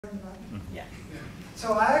Yeah.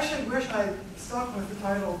 So I actually wish I stuck with the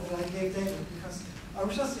title that I gave David, because I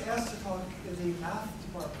was just asked to talk in the math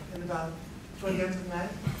department in about toward the end of May, and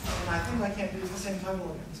I think I can't use the same title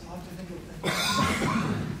again, so I'll have to think of things.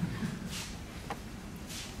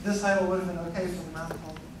 This title would have been okay for the math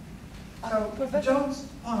department. So Professor, Jones,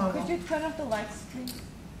 could you turn off the lights, please?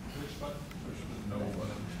 Which button? Which was no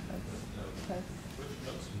button? Okay. Which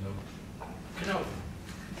notes? No. No.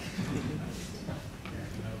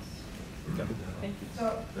 Thank you.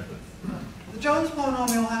 So the Jones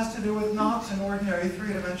polynomial has to do with knots in ordinary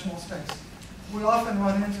three-dimensional space. We often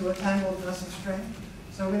run into a tangledness of string.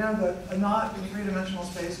 So we know that a knot in three-dimensional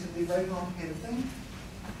space can be a very complicated thing.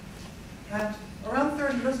 And around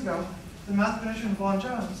 30 years ago, the mathematician Vaughan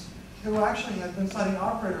Jones, who actually had been studying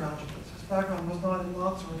operator algebras, his background was not in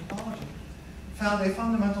knots or topology, found a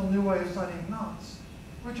fundamental new way of studying knots,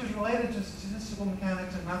 which is related to statistical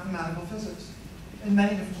mechanics and mathematical physics in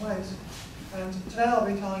many different ways. And today I'll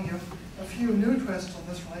be telling you a few new twists on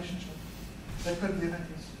this relationship that could be of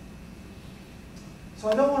interest. So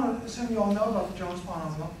I don't want to assume you all know about the Jones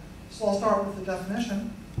polynomial, so I'll start with the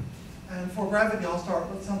definition. And for brevity, I'll start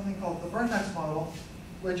with something called the vertex model,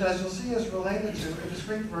 which, as you'll see, is related to a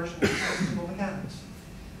discrete version of statistical mechanics.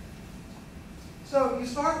 So you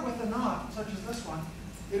start with a knot, such as this one,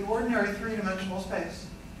 in ordinary three-dimensional space,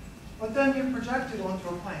 but then you project it onto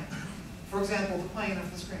a plane. For example, the plane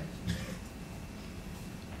of the screen.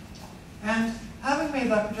 And having made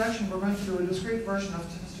that projection, we're going to do a discrete version of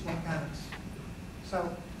statistical mechanics.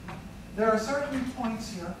 So there are certain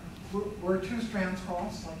points here where two strands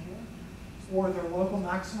cross, like here, or their local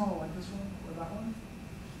maxima, like this one, or that one.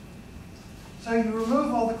 So you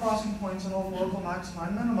remove all the crossing points and all the local maxima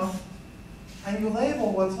and minima, and you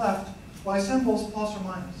label what's left by symbols plus or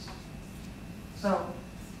minus. So,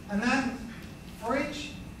 and then for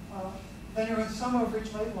each, then you're going to sum over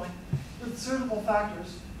each labeling with suitable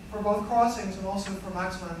factors for both crossings and also for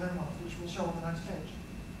maxima and minima, which we'll show on the next page.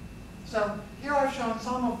 So here I've shown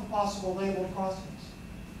some of the possible labeled crossings.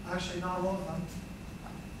 Actually, not all of them.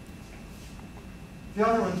 The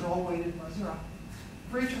other ones are all weighted by 0.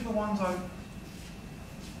 For each of the ones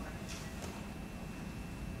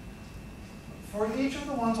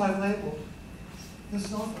I've labeled, this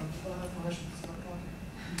is open, I don't have permission to start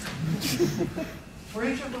talking. For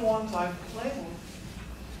each of the ones I've labeled,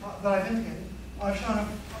 that I've indicated, I've shown a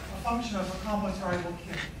function of a complex variable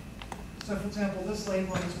q. So for example, this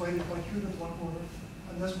labeling is weighted by q to the 1/4,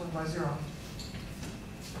 and this one by 0.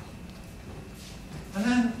 And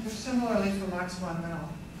then similarly for maxima and minima,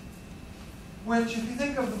 which if you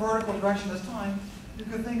think of the vertical direction as time, you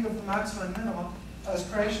could think of the maxima and minima as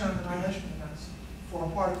creation and annihilation events for a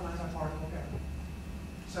particle and antiparticle pair.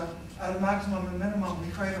 So at a maximum and minimum,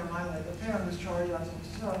 we create or annihilate a pair whose charge adds up to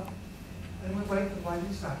 0, and we weight them by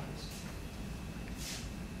these factors.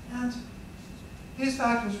 And these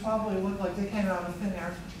factors probably look like they came out of thin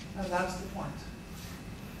air, and that's the point.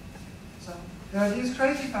 So there are these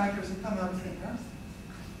crazy factors that come out of thin air,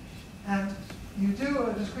 and you do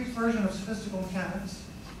a discrete version of statistical mechanics.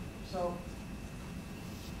 So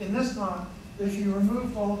in this knot, if you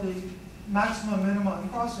removed all the maxima, minima,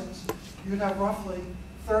 and crossings, you'd have roughly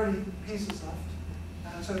 30 pieces left.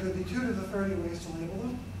 And so there'd be 2 to the 30 ways to label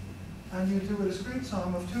them. And you do a discrete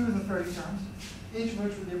sum of 2 to the 30 terms, each of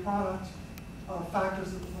which would be a product of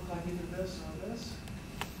factors that would look like either this or this.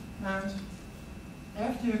 And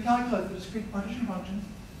after you calculate the discrete partition function,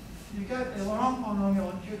 you get a Laurent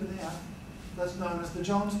polynomial in q to the n that's known as the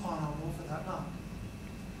Jones polynomial for that knot.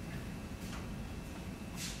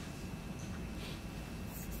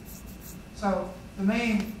 So the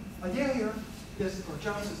main idea here is, or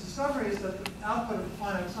Jones's discovery, is that the output of the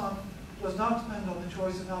finite sum does not depend on the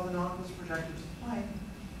choice of how the knot was projected to the plane.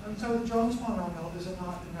 And so the Jones polynomial is a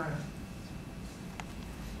knot invariant.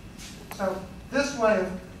 So this way of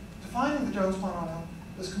defining the Jones polynomial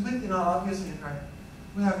is completely not obviously invariant.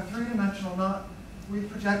 We have a three-dimensional knot. We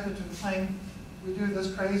project it to the plane. We do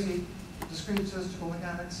this crazy discrete statistical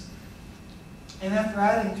mechanics. And after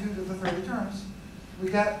adding 2 to the 30 terms, we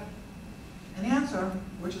get an answer,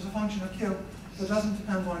 which is a function of q, that doesn't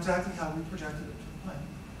depend on exactly how we projected it to the plane.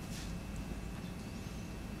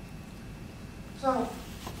 So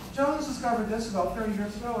Jones discovered this about 30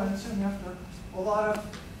 years ago, and soon after, a lot of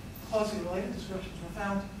closely related descriptions were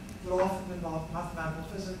found that often involved mathematical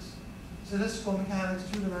physics, statistical mechanics,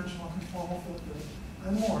 two-dimensional conformal field theory,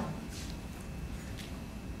 and more.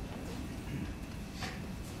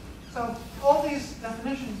 So all these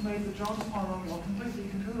definitions made the Jones polynomial completely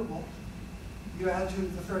computable. You add 2 to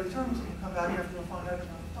the 30 terms, and you come back after a finite amount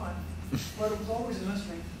of time. But it was always a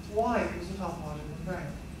mystery why it was a topological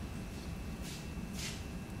invariant.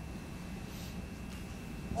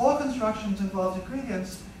 all constructions involved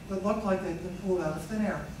ingredients that look like they've been pulled out of thin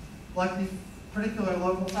air, like the particular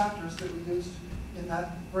local factors that we used in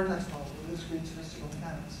that vertex model with discrete statistical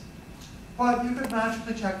mechanics. But you could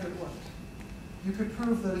magically check that it worked. You could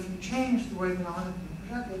prove that if you changed the way the knot had been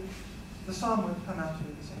projected, the sum would come out to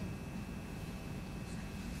be the same.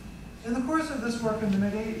 In the course of this work in the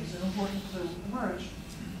mid-80s, an important clue emerged.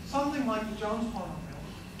 Something like the Jones polynomial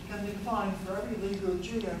can be defined for every Lie group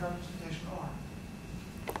G and representation R.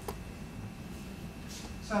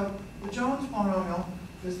 So the Jones polynomial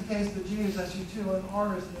is the case that G is SU2 and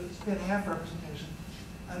R is the spin half representation.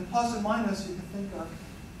 And plus and minus you can think of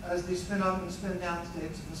as the spin up and spin down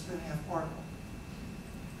states of the spin half particle.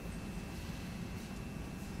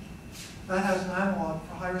 That has an analog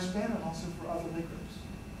for higher spin and also for other Lie groups.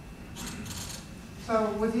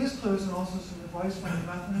 So with these clues and also some advice from the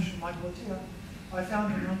mathematician Michael Atiyah, I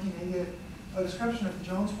found in 1988 a description of the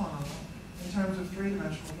Jones polynomial in terms of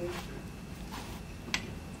three-dimensional gauge theory.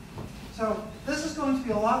 So this is going to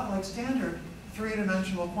be a lot like standard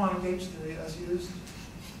three-dimensional quantum gauge theory as used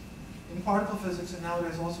in particle physics and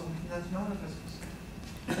nowadays also in condensed matter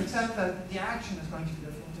physics, except that the action is going to be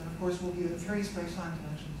different, and of course we'll be in three space-time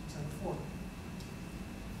dimensions instead of four.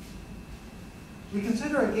 We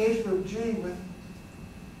consider a gauge group G with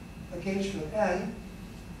a gauge field A,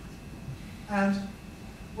 and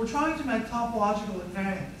we're trying to make topological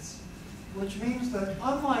invariants, which means that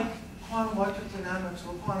unlike quantum electric dynamics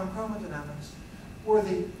or quantum chromodynamics, where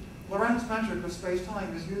the Lorentz metric of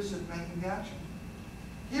space-time is used in making the action,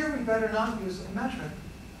 here we better not use a metric,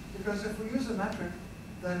 because if we use a metric,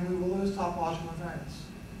 then we will lose topological invariance.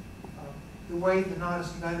 The way the knot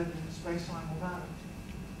is embedded in space-time will matter.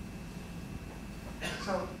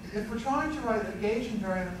 So if we're trying to write a gauge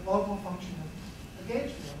invariant local function of a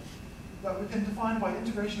gauge field that we can define by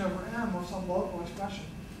integration over M or some local expression,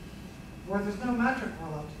 where there's no metric we're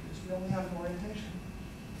allowed to use, we only have an orientation.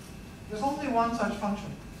 There's only one such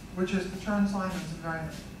function, which is the Chern-Simons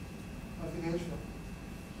invariant of the gauge field.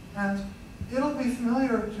 And it'll be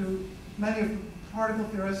familiar to many of the particle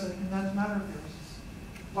theorists and condensed matter theorists.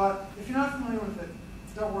 But if you're not familiar with it,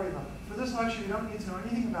 don't worry about it. For this lecture, you don't need to know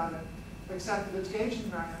anything about it, except that it's gauge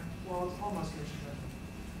invariant. Well, it's almost gauge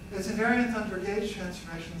invariant. It's invariant under gauge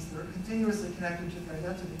transformations that are continuously connected to their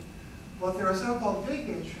identity. But there are so-called big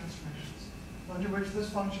gauge transformations, under which this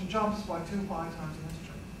function jumps by 2 pi times an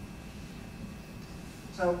integer.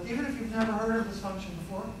 So even if you've never heard of this function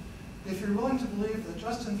before, if you're willing to believe that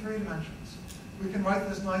just in 3 dimensions, we can write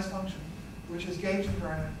this nice function, which is gauge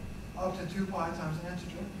invariant up to 2 pi times an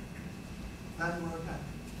integer, then we're okay.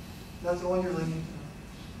 That's all you really need to know.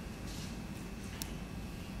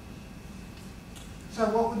 So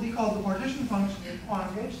what would be called the partition function in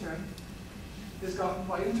quantum gauge theory is gotten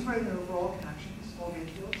by integrating over all connections, all gauge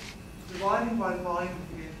fields, dividing by the volume of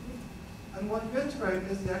the gauge field, and what you integrate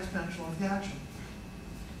is the exponential of the action.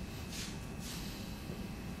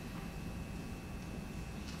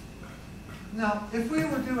 Now, if we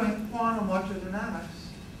were doing quantum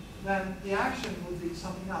electrodynamics, then the action would be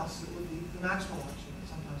something else. It would be the Maxwell action,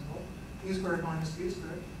 it's sometimes called, E squared minus B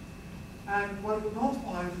squared. And what it would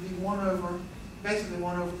multiply would be basically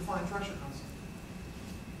 1 over the fine pressure constant.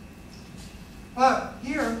 But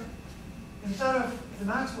here, instead of the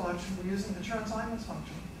Maxwell action, we're using the Chern-Simons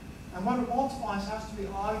function. And what it multiplies has to be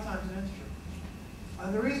I times an integer.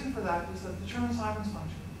 And the reason for that is that the Chern-Simons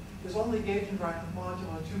function is only gauge invariant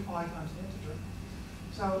modulo 2 pi times an integer.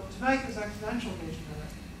 So to make this exponential gauge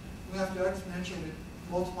invariant, we have to exponentiate it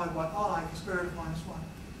multiplied by I, the square root of minus 1,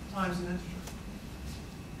 times an integer.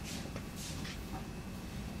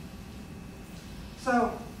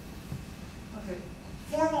 So, okay,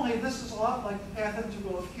 formally this is a lot like the path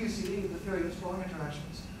integral of QCD, the theory of strong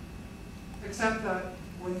interactions, except that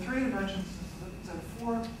we're in 3 dimensions instead of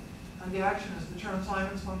 4, and the action is the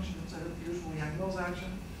Chern-Simons function instead of the usual Yang-Mills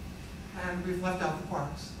action, and we've left out the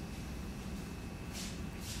quarks.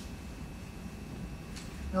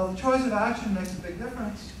 Now the choice of action makes a big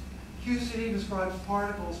difference. QCD describes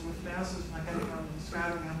particles with masses, magnetic moments,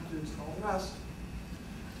 scattering amplitudes, and all the rest.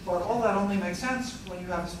 But all that only makes sense when you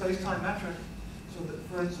have a space-time metric, so that,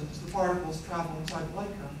 for instance, the particles travel inside the light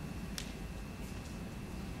cone.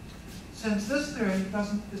 Since this theory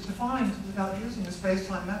is defined without using a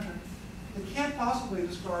space-time metric, it can't possibly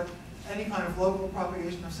describe any kind of local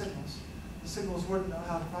propagation of signals. The signals wouldn't know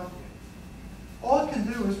how to propagate. All it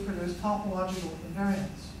can do is produce topological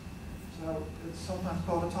invariants. So it's sometimes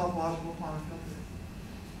called a topological quantum field theory.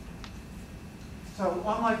 So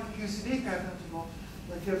unlike the QCD path integral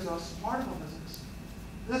that gives us particle physics,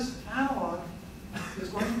 this analog is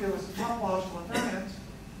going to give us a topological invariant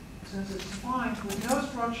since it's defined with no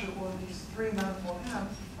structure or these 3 manifold M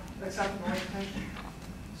except in orientation.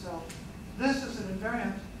 So this is an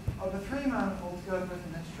invariant of a 3-manifold together with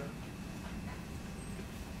an integer.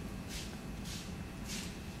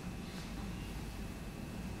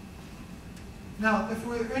 Now, if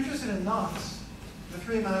we're interested in knots, the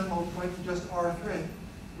 3-manifold might be just R3,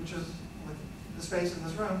 which is like the space in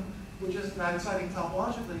this room, which isn't that exciting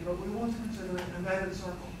topologically, but we want to consider an embedded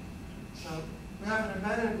circle. So we have an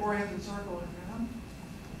embedded oriented circle in here,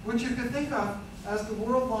 which you could think of as the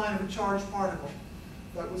world line of a charged particle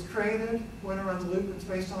that was created, went around the loop in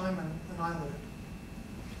space-time, and annihilated.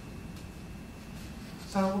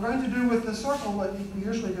 So we're going to do with the circle what we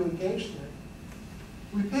usually do in gauge theory.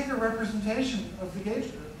 We pick a representation of the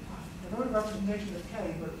gauge group. I wrote a representation of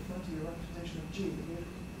K, but it's meant to be a representation of G, the gauge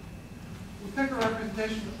group. We pick a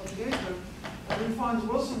representation of the gauge group, and we find the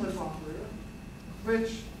Wilson loop operator, which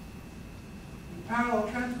you parallel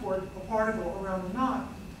transport a particle around the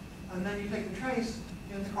knot, and then you take the trace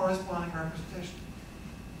in the corresponding representation.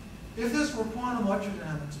 If this were quantum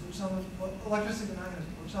electrodynamics, which some of electricity and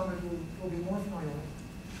magnetism, which some of you will be more familiar with,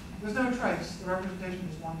 there's no trace. The representation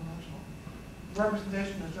is one-dimensional. The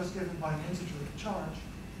representation is just given by an integer of charge.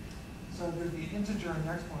 So there'd be an integer and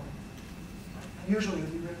the exponent. And usually it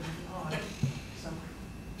would be written with I. So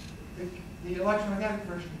the electromagnetic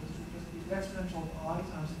version is just the exponential of I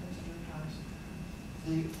times an integer times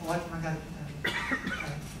the electromagnetic potential.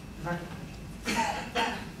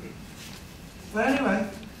 But anyway,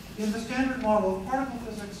 in the standard model of particle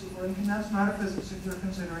physics, or in condensed matter physics, if you're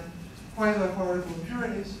considering quasi-particle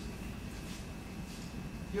impurities,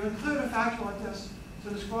 you include a factor like this to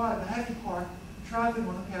describe a heavy part traveling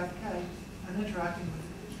on the path K and interacting with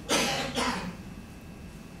it.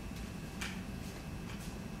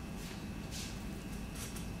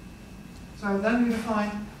 So then we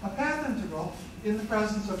define a path integral in the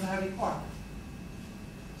presence of the heavy part.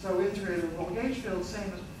 So we integrated the whole gauge field,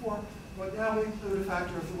 same as before, but now we include a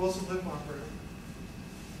factor of the Wilson loop operator.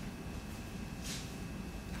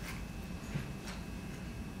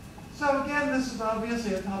 So again, this is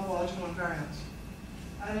obviously a topological invariance.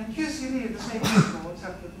 And in QCD, the same principle,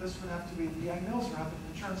 except that this would have to be the Yang-Mills rather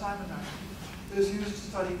than the Chern-Simon method, is used to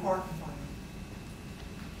study quark confinement.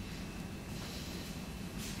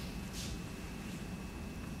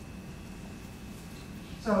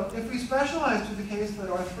 So if we specialize to the case that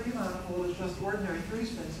our 3 manifold is just ordinary 3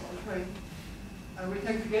 space, R3, and we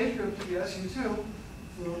take the gauge group to be SU2,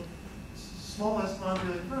 the smallest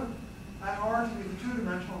non-Riemann group, and R to be the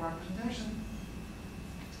 2-dimensional representation,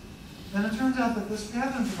 then it turns out that this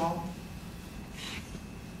path integral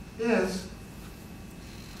is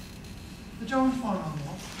the Jones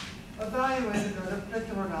polynomial evaluated at a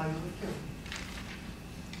particular value of Q.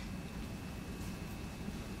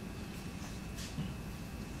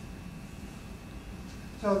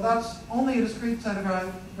 So that's only a discrete set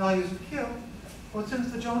of values of Q, but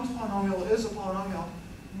since the Jones polynomial is a polynomial,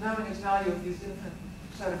 knowing its value of these infinite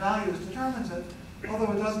set of values determines it,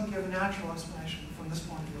 although it doesn't give a natural explanation from this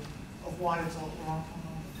point of view of why it's a wrong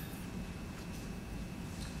polynomial.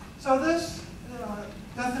 So this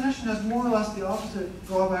definition has more or less the opposite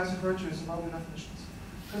drawbacks and virtues of other definitions.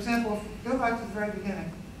 For example, if we go back to the very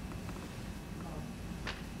beginning,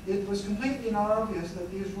 it was completely not obvious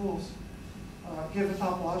that these rules give a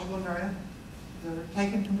topological invariant. They're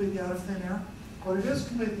taken completely out of thin air. But it is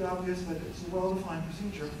completely obvious that it's a well-defined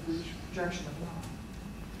procedure for each projection of knot.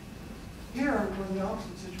 Here, we're in the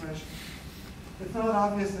opposite situation. It's not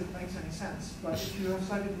obvious that it makes any sense, but if you have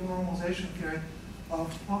studied the normalization theory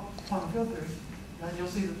of quantum field theory, then you'll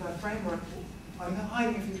see that that framework, I'm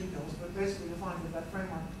hiding a few details, but basically you'll find that that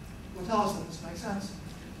framework will tell us that this makes sense,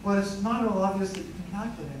 but it's not at all obvious that you can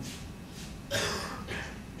calculate it.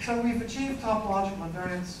 So we've achieved topological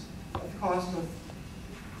invariance at the cost of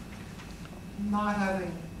not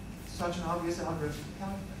having such an obvious algorithm to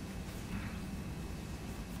calculate.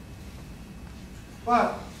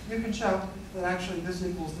 But you can show that actually this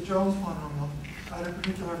equals the Jones polynomial at a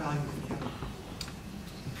particular value of Q.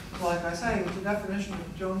 So like I say, it's a definition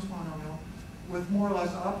of the Jones polynomial with more or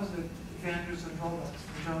less opposite advantages and drawbacks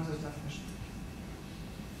than Jones's definition.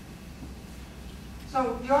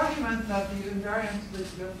 So the argument that the invariance that you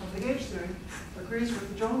get from the gauge theory agrees with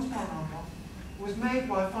the Jones polynomial was made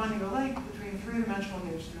by finding a link between 3-dimensional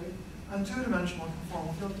gauge theory and 2-dimensional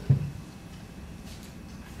conformal field theory.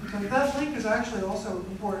 So that link is actually also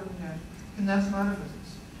important in condensed matter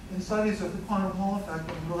physics, in studies of the quantum Hall effect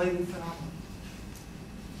and related phenomena.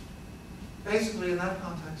 Basically, in that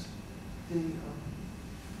context, the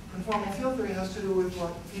conformal field theory has to do with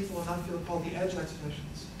what people in that field call the edge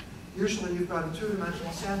excitations. Usually you've got a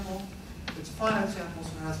 2-dimensional sample. It's a finite sample, so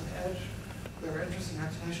it has an edge. There are interesting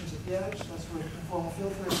explanations at the edge. That's where the conformal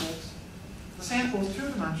field theory takes. The sample is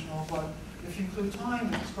two-dimensional, but if you include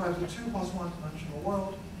time, it describes a 2 plus 1 dimensional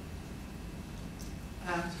world.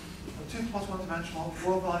 And a 2 plus 1 dimensional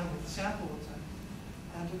world volume with the sample would take.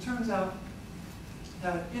 And it turns out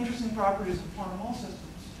that interesting properties of quantum Hall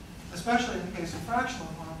systems, especially in the case of fractional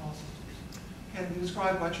quantum Hall systems, can be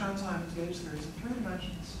described by Chern-Simons gauge theories in 3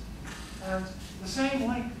 dimensions. And the same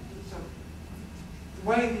link, so the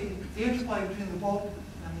way the interplay between the bulk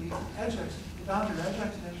and the edge, the boundary edge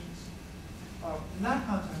excitations, in that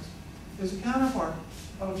context, is a counterpart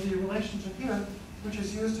of the relationship here, which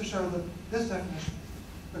is used to show that this definition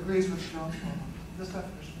agrees with the Jones model. This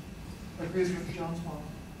definition agrees with the Jones model.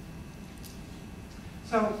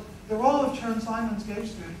 So the role of Chern-Simons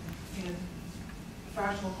gauge theory in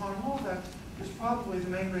fractional quantum Hall effect is probably the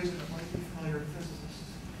main reason it might be familiar to physicists.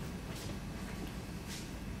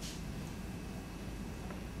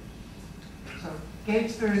 So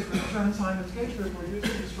gauge theories with Chern-Simons gauge group were used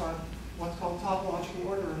to describe what's called topological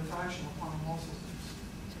order in fractional quantum Hall systems.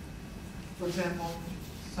 For example,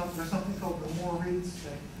 there's something called the Moore-Reed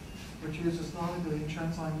state, which uses non-abelian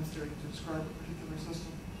Chern-Simons theory to describe a particular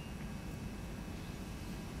system.